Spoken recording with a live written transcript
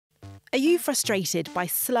Are you frustrated by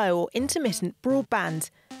slow or intermittent broadband?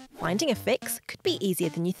 Finding a fix could be easier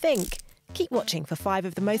than you think. Keep watching for 5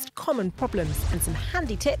 of the most common problems and some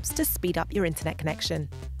handy tips to speed up your internet connection.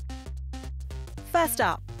 First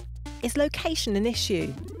up, is location an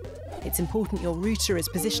issue? It's important your router is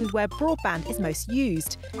positioned where broadband is most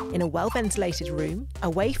used, in a well-ventilated room,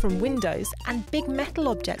 away from windows and big metal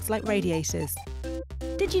objects like radiators.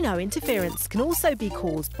 Did you know interference can also be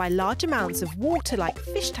caused by large amounts of water like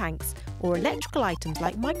fish tanks or electrical items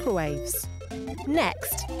like microwaves?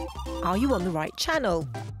 Next, are you on the right channel?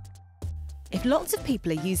 If lots of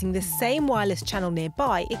people are using the same wireless channel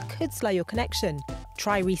nearby, it could slow your connection.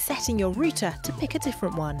 Try resetting your router to pick a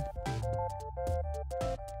different one.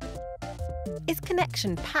 Is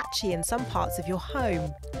connection patchy in some parts of your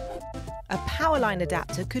home? A powerline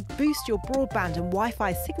adapter could boost your broadband and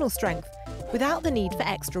Wi-Fi signal strength without the need for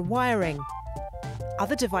extra wiring.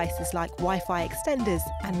 Other devices like Wi-Fi extenders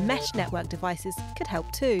and mesh network devices could help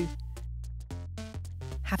too.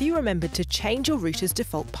 Have you remembered to change your router's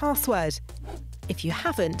default password? If you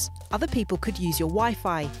haven't, other people could use your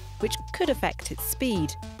Wi-Fi, which could affect its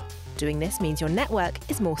speed. Doing this means your network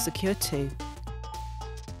is more secure too.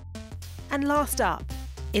 And last up,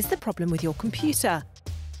 is the problem with your computer?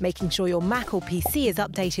 Making sure your Mac or PC is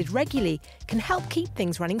updated regularly can help keep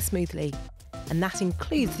things running smoothly. And that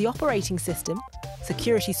includes the operating system,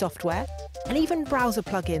 security software, and even browser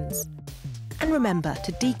plugins. And remember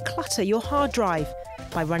to declutter your hard drive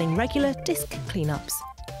by running regular disk cleanups.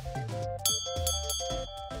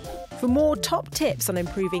 For more top tips on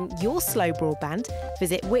improving your slow broadband,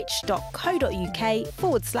 visit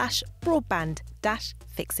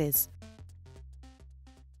which.co.uk/broadband-fixes.